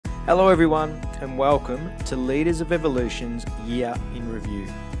Hello everyone and welcome to Leaders of Evolution's Year in Review.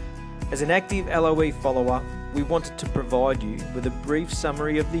 As an active LOE follower, we wanted to provide you with a brief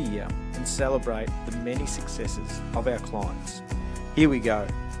summary of the year and celebrate the many successes of our clients. Here we go.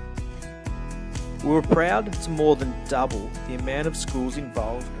 We were proud to more than double the amount of schools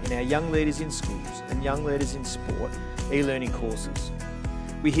involved in our Young Leaders in Schools and Young Leaders in Sport e-learning courses.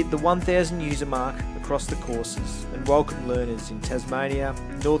 We hit the 1,000 user mark across the courses and welcomed learners in Tasmania,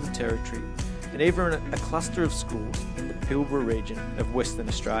 Northern Territory and even a cluster of schools in the Pilbara region of Western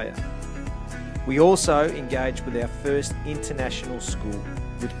Australia. We also engaged with our first international school,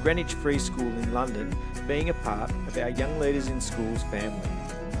 with Greenwich Free School in London being a part of our Young Leaders in Schools family.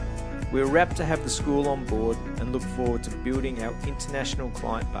 We're rapt to have the school on board and look forward to building our international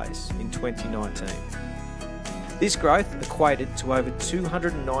client base in 2019. This growth equated to over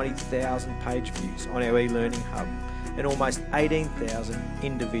 290,000 page views on our e-learning hub and almost 18,000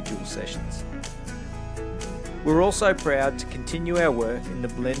 individual sessions. We're also proud to continue our work in the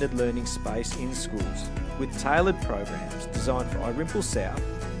blended learning space in schools with tailored programs designed for Irimple South,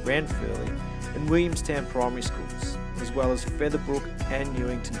 Ranfurly and Williamstown primary schools, as well as Featherbrook and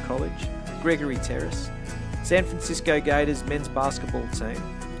Newington College, Gregory Terrace, San Francisco Gators men's basketball team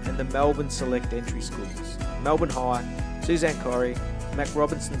and the Melbourne Select Entry Schools, Melbourne High, Suzanne Corrie, Mac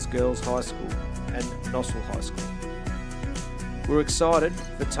Robinson's Girls High School and Nossal High School. We're excited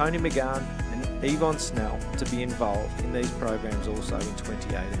for Tony McGann and Yvonne Snell to be involved in these programs also in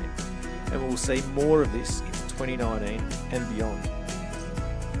 2018, and we'll see more of this into 2019 and beyond.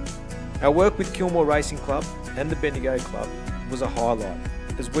 Our work with Kilmore Racing Club and the Bendigo Club was a highlight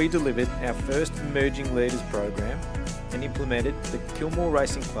as we delivered our first Emerging Leaders program and implemented the Kilmore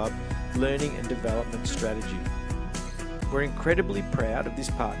Racing Club Learning and Development Strategy. We're incredibly proud of this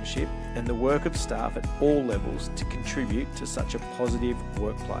partnership and the work of staff at all levels to contribute to such a positive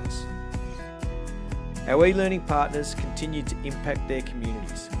workplace. Our e-learning partners continue to impact their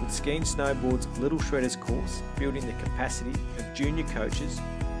communities with Ski and Snowboard's Little Shredders course building the capacity of junior coaches,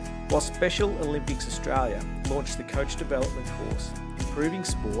 while Special Olympics Australia launched the Coach Development course, improving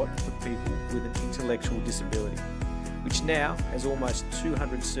sport for people with an intellectual disability, which now has almost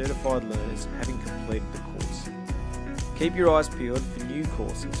 200 certified learners having completed the course. Keep your eyes peeled for new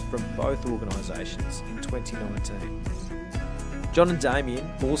courses from both organisations in 2019. John and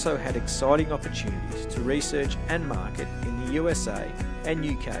Damien also had exciting opportunities to research and market in the USA and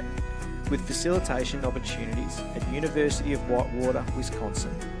UK, with facilitation opportunities at University of Whitewater,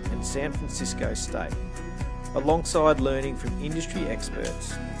 Wisconsin and San Francisco State, alongside learning from industry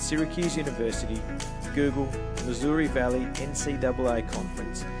experts at Syracuse University, Google, Missouri Valley NCAA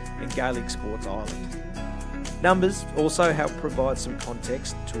Conference and Gaelic Sports Ireland. Numbers also help provide some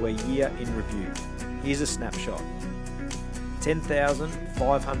context to a year in review. Here's a snapshot.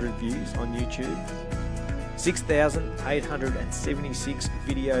 10,500 views on YouTube, 6,876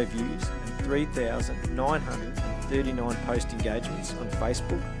 video views and 3,939 post engagements on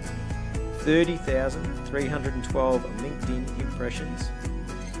Facebook, 30,312 LinkedIn impressions,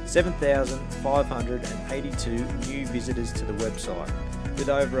 7,582 new visitors to the website, with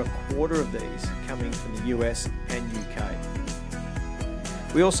over a quarter of these coming from the US and UK.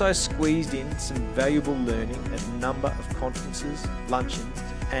 We also squeezed in some valuable learning at a number of conferences, luncheons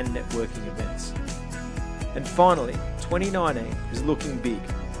and networking events. And finally, 2019 is looking big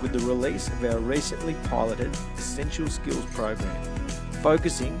with the release of our recently piloted Essential Skills program,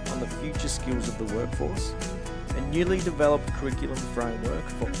 focusing on the future skills of the workforce, a newly developed curriculum framework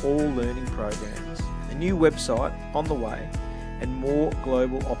for all learning programs, a new website on the way, and more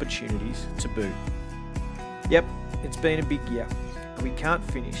global opportunities to boot. Yep, it's been a big year, and we can't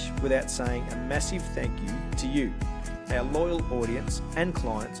finish without saying a massive thank you to you, our loyal audience and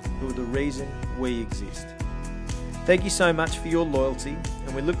clients who are the reason we exist. Thank you so much for your loyalty,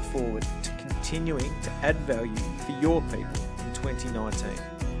 and we look forward to continuing to add value for your people in 2019.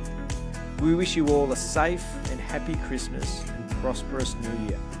 We wish you all a safe and happy Christmas and prosperous New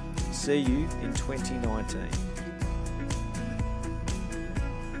Year. See you in 2019.